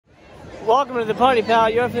Welcome to the party, pal.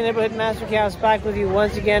 You're from the Neighborhood Master Chaos, back with you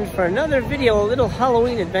once again for another video, a little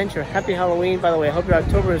Halloween adventure. Happy Halloween, by the way. I hope your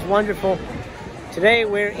October is wonderful. Today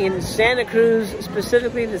we're in Santa Cruz,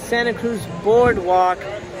 specifically the Santa Cruz Boardwalk.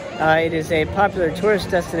 It is a popular tourist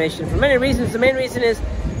destination for many reasons. The main reason is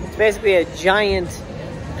it's basically a giant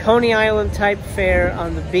Coney Island type fair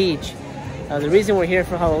on the beach. The reason we're here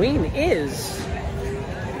for Halloween is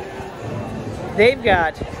they've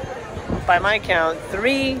got, by my count,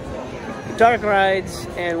 3 dark rides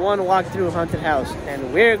and 1 walk-through haunted house,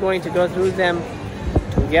 and we're going to go through them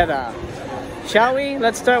together. Shall we?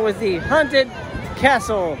 Let's start with the haunted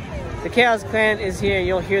castle. The Chaos Clan is here.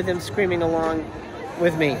 You'll hear them screaming along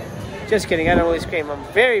with me. Just kidding, I don't really scream. I'm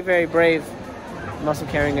very, very brave. I'm also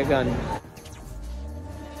carrying a gun.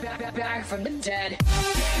 Back from the dead.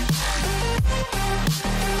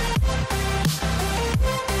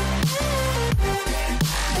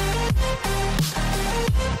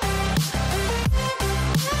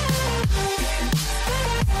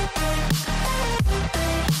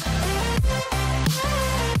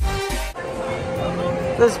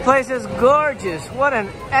 This place is gorgeous. What an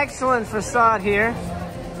excellent facade here.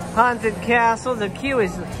 Haunted castle. The queue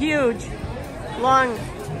is huge. Long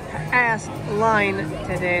ass line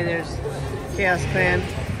today. There's Chaos Clan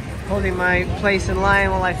holding my place in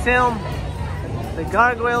line while I film. The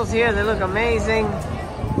gargoyles here, they look amazing.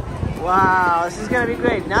 Wow, this is gonna be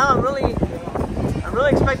great. Now I'm really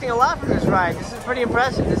expecting a lot from this ride. This is pretty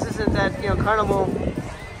impressive. This isn't that, carnival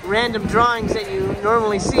random drawings that you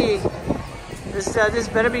normally see. This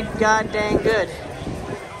better be god dang good.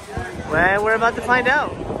 Well, we're about to find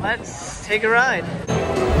out. Let's take a ride.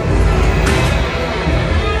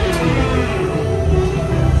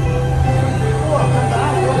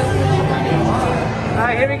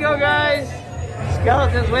 Alright, here we go, guys.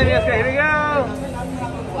 Skeletons waiting us. Here we go.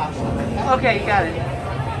 Okay, you got it.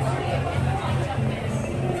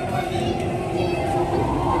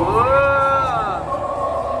 Whoa.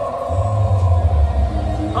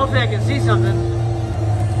 Hopefully I can see something.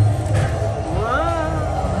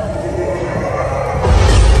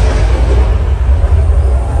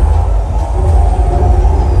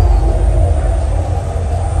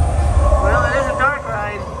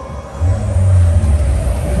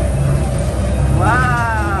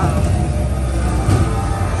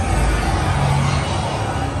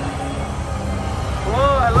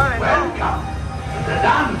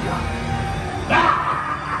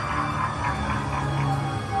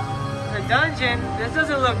 Dungeon. This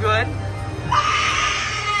doesn't look good.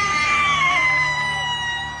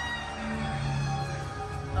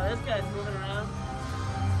 Oh, this guy's moving around.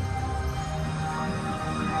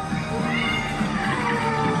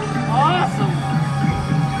 Awesome.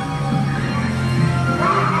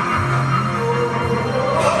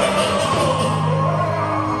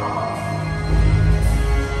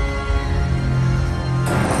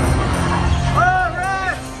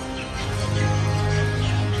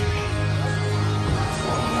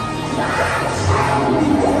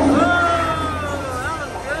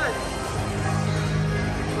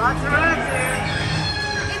 Lots of rats here.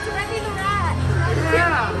 It's Remy the rat.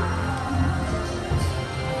 Yeah.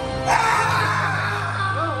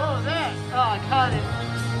 Whoa, what was that? Oh, I caught it.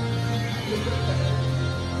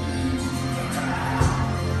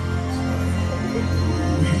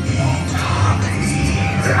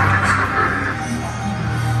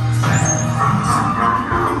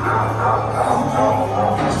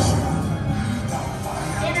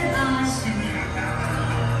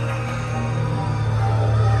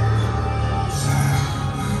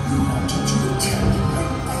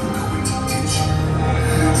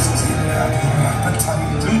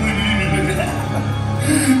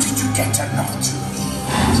 Did you get enough to eat?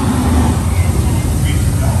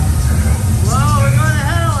 Whoa, we're going to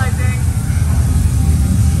hell, I think.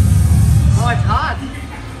 Oh, it's hot.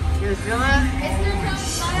 You guys feel that? It's their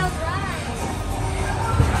wild ride.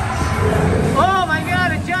 Oh my god,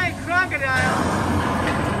 a giant crocodile.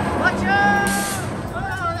 Watch out!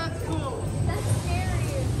 Oh, that's cool. That's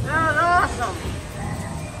scary. That was awesome.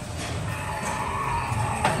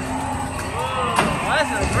 Whoa,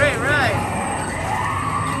 that's a great ride.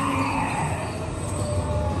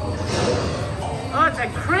 Oh, it's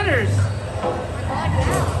like critters. Oh my god,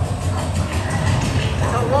 yeah.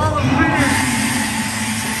 It's a wall of critters.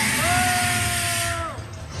 Whoa.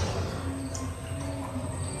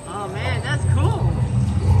 Oh man, that's cool.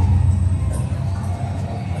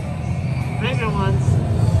 Bigger ones.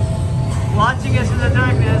 Watching us in the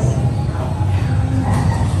darkness.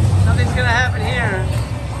 Something's gonna happen here.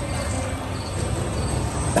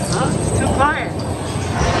 Oh, it's too quiet.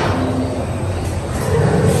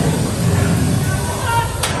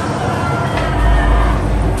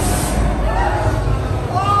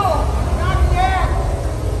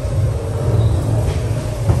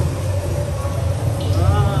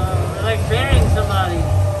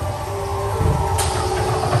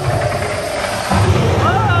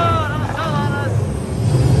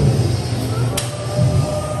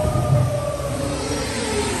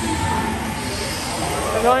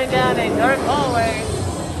 Dark hallway.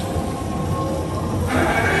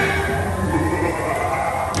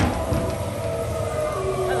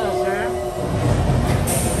 Hello, sir.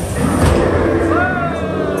 Whoa!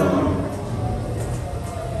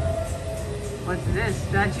 What's this?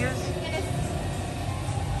 Statues?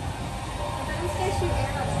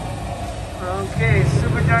 Okay,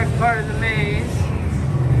 super dark part of the maze.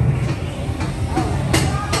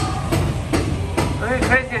 Look at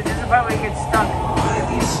crazy, this is the part where you get stuck.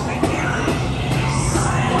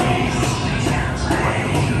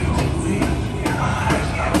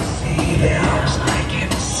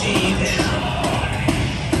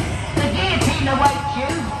 The guillotine awaits you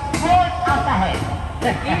right up ahead.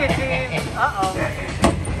 Guillotine. Uh-oh.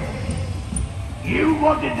 You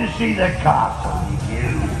wanted to see the castle, did you?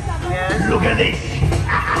 Yes. Look at this.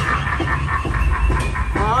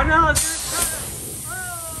 Oh no, it's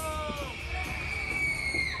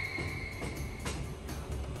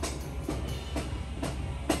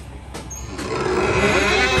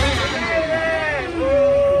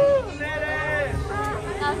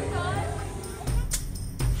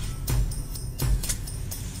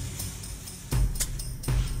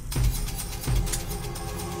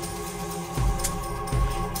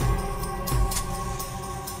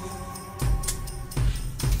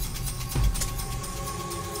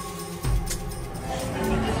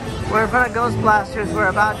We're in front of Ghost Blasters. We're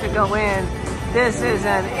about to go in. This is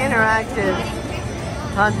an interactive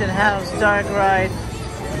haunted house dark ride.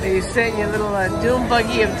 Where you sit in your little doom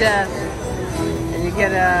buggy of death, and you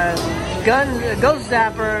get a gun, a ghost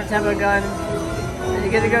zapper type of gun, and you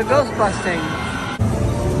get to go ghost busting.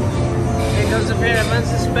 Here goes a pair of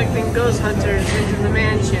unsuspecting ghost hunters into the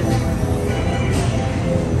mansion.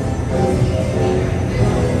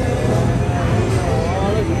 Oh,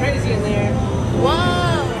 it looks crazy in there. Whoa!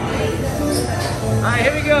 Alright,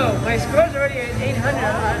 here we go. My score's already at 800.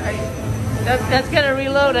 That's gonna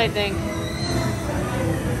reload, I think.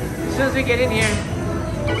 As soon as we get in here.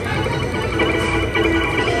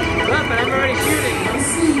 What? But I'm already shooting.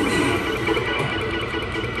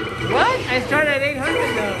 What? I started at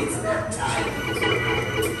 800 though.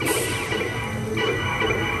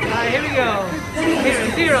 Alright, here we go.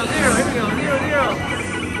 Here, 0, 0. Here we go. 0, 0.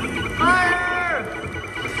 Fire!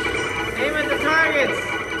 Aim at the targets.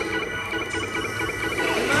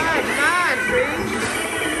 Come on, please.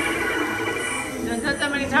 There's not that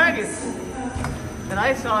many targets. That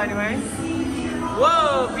I saw anyway.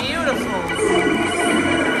 Whoa, beautiful.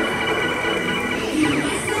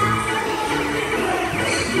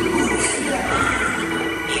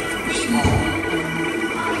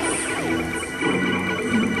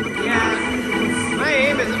 Yeah, my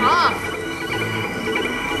aim is off.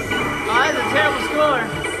 Oh, that's a terrible score.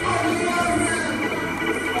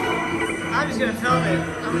 I'm just gonna film it.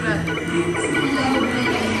 I'm gonna.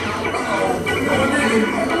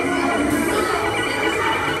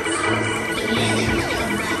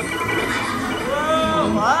 Whoa!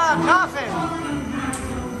 Ah, coffin!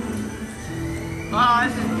 Oh,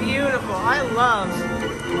 this is beautiful. I love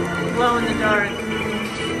glow in the dark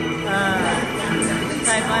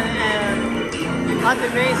type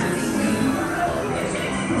haunted mazes.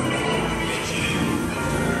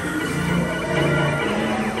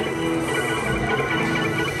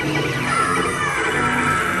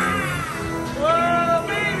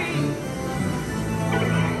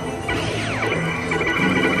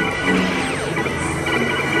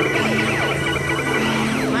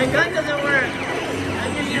 My gun doesn't work.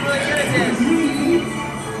 I'm usually really good at this.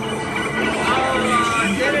 Oh,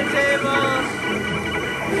 dinner table.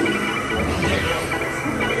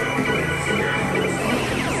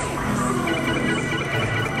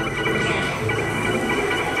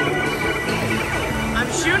 I'm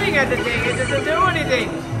shooting at the thing. It doesn't do anything.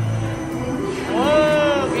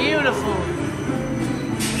 Oh, beautiful.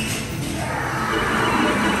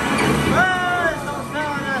 Oh, it's all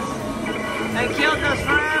killing us. They killed us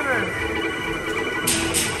forever.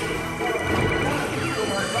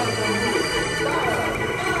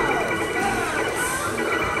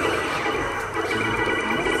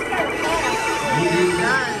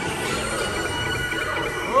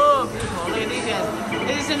 Oh, beautiful. Look at these guys.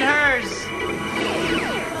 His and hers.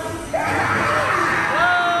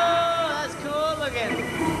 Whoa, that's cool looking.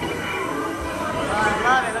 Oh, I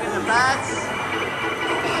love it. Look at the bats.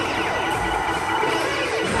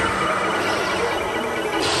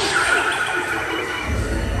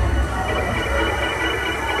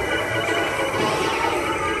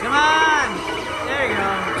 Come on! There you go.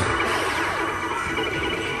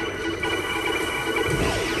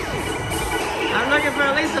 I'm looking for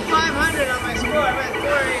at least a 500 on my score. I'm at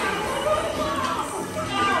 480.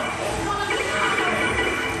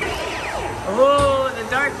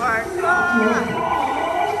 And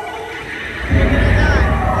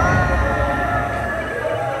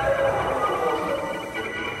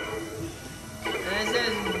it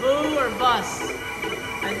says boo or bust.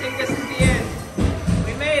 I think this is the end.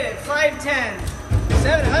 We made it. 510.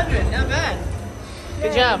 700. Not bad.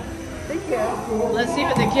 Good job. Thank you. Let's see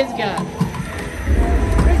what the kids got.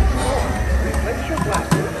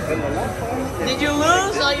 Did you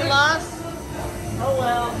lose? Oh, you lost? Oh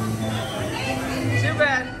well. Too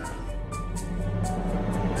bad.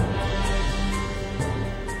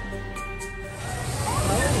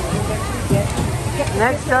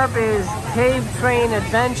 Next up is Cave Train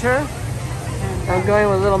Adventure. I'm going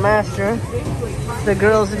with Little Master. The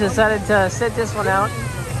girls have decided to sit this one out.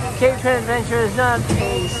 Cave Train Adventure is not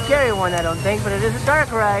a scary one, I don't think, but it is a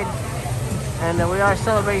dark ride. And we are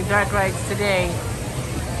celebrating dark rides today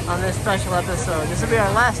on this special episode. This will be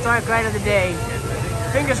our last dark ride of the day.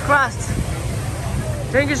 Fingers crossed.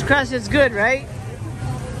 Fingers crossed it's good, right?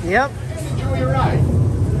 Yep. Enjoy your ride.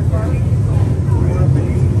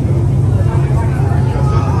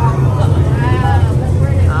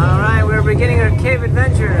 Alright, we're beginning our cave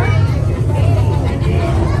adventure.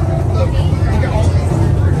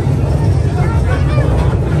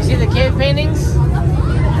 You see the cave paintings?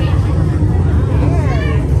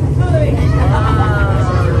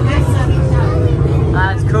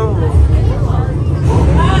 That's cool.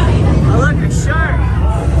 Oh, look, a shark.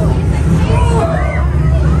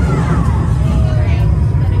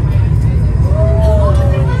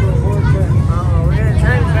 Oh, we're in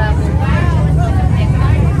time travel.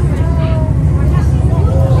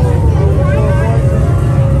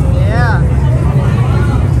 Yeah.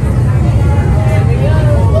 Here we go.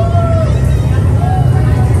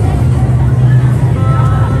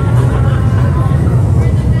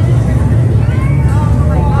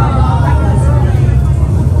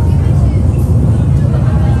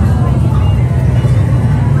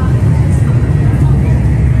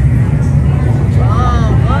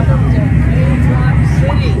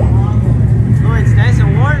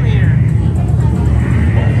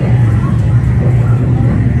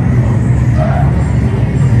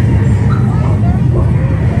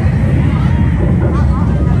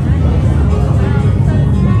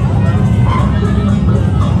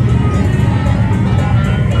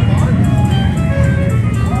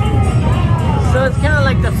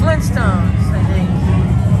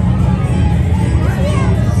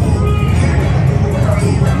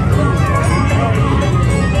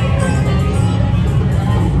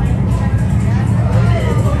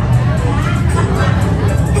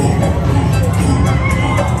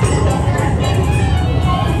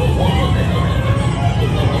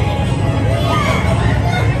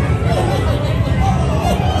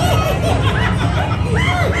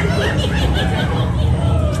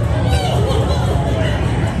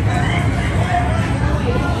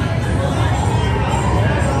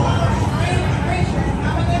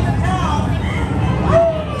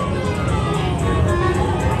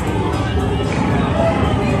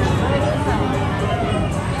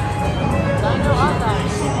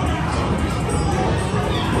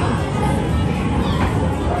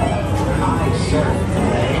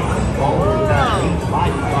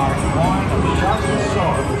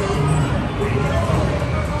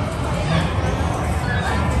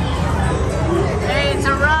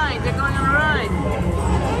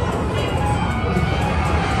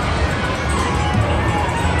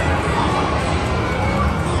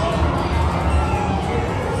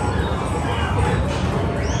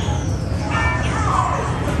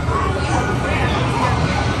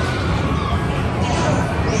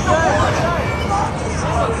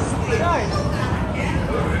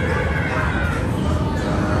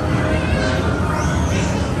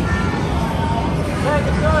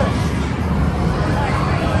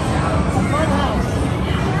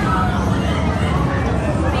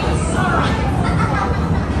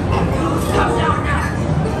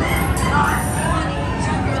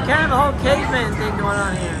 caveman thing going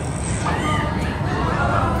on here.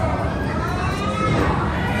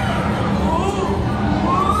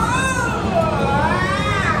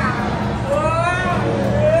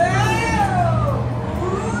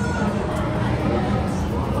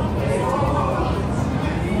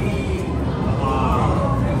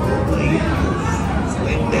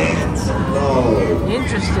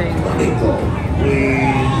 Interesting.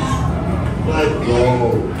 Please, let go.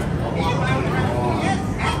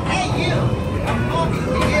 Hey, you! I'm talking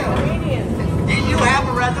to you. Did you have a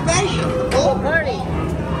reservation? Full party.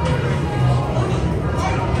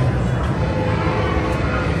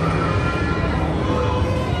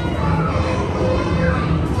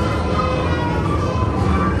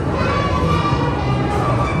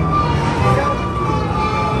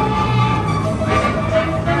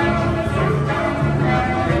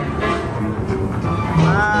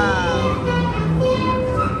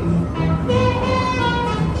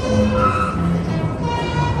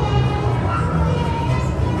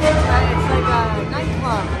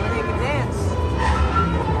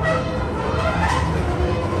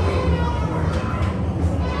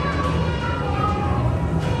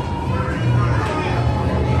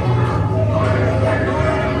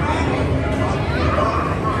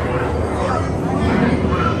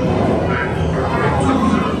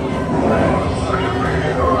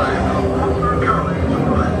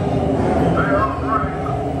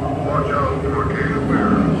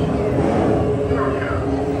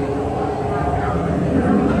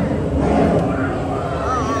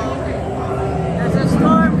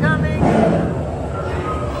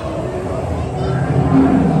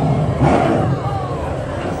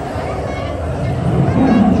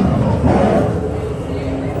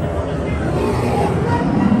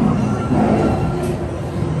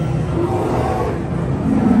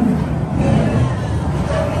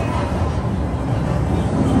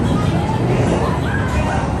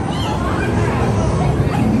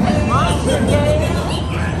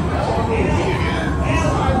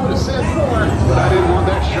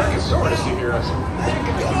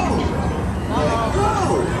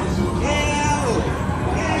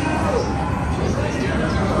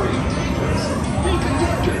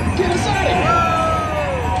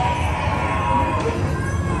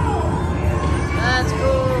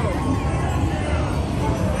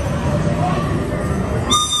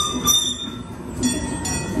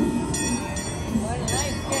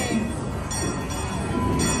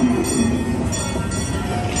 To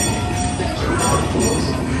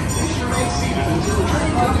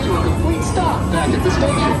a complete stop back at the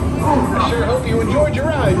station. I sure hope you enjoyed your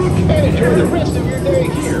ride and enjoy the rest of your day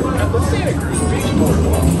here at the Santa Cruz Beach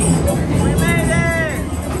Boardwalk. We made it!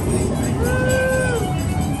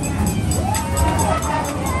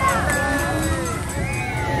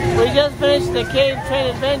 Woo! We just finished the cave train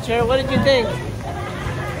adventure. What did you think?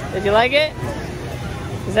 Did you like it?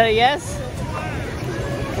 Is that a yes?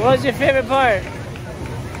 What was your favorite part?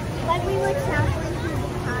 When we were traveling through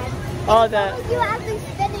the time. Oh, that. You have been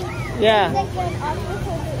spinning. Yeah. Like an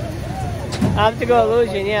optical illusion. Optical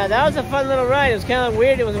illusion, yeah. That was a fun little ride. It was kind of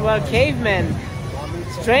weird. It was about cavemen.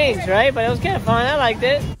 Strange, right? But it was kind of fun. I liked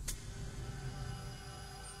it.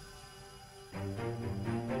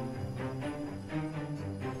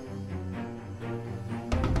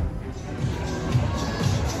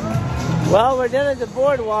 Well, we're done at the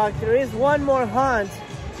boardwalk. There is one more haunt.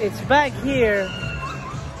 It's back here.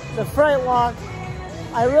 The Fright Walk.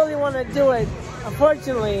 I really want to do it.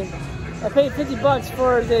 Unfortunately, I paid 50 bucks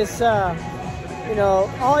for this, you know,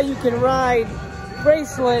 all-you-can-ride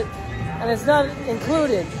bracelet, and it's not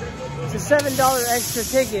included. It's a $7 extra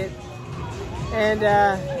ticket. And,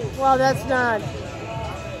 while that's not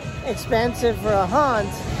expensive for a haunt,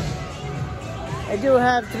 I do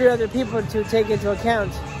have 3 other people to take into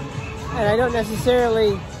account. And I don't necessarily,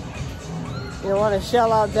 you know, want to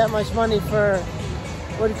shell out that much money for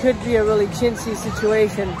what could be a really chintzy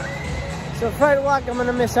situation. So Fright Walk I'm going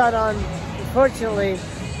to miss out on, unfortunately,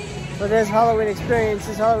 for this Halloween experience,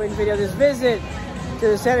 this Halloween video, this visit to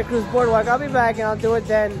the Santa Cruz Boardwalk. I'll be back and I'll do it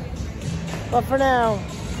then. But for now,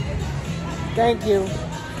 thank you.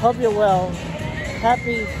 Hope you're well.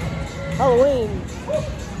 Happy Halloween.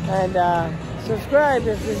 And subscribe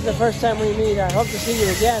if this is the first time we meet. I hope to see you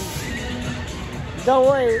again. Don't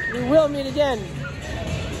worry, we will meet again,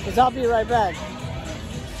 because I'll be right back.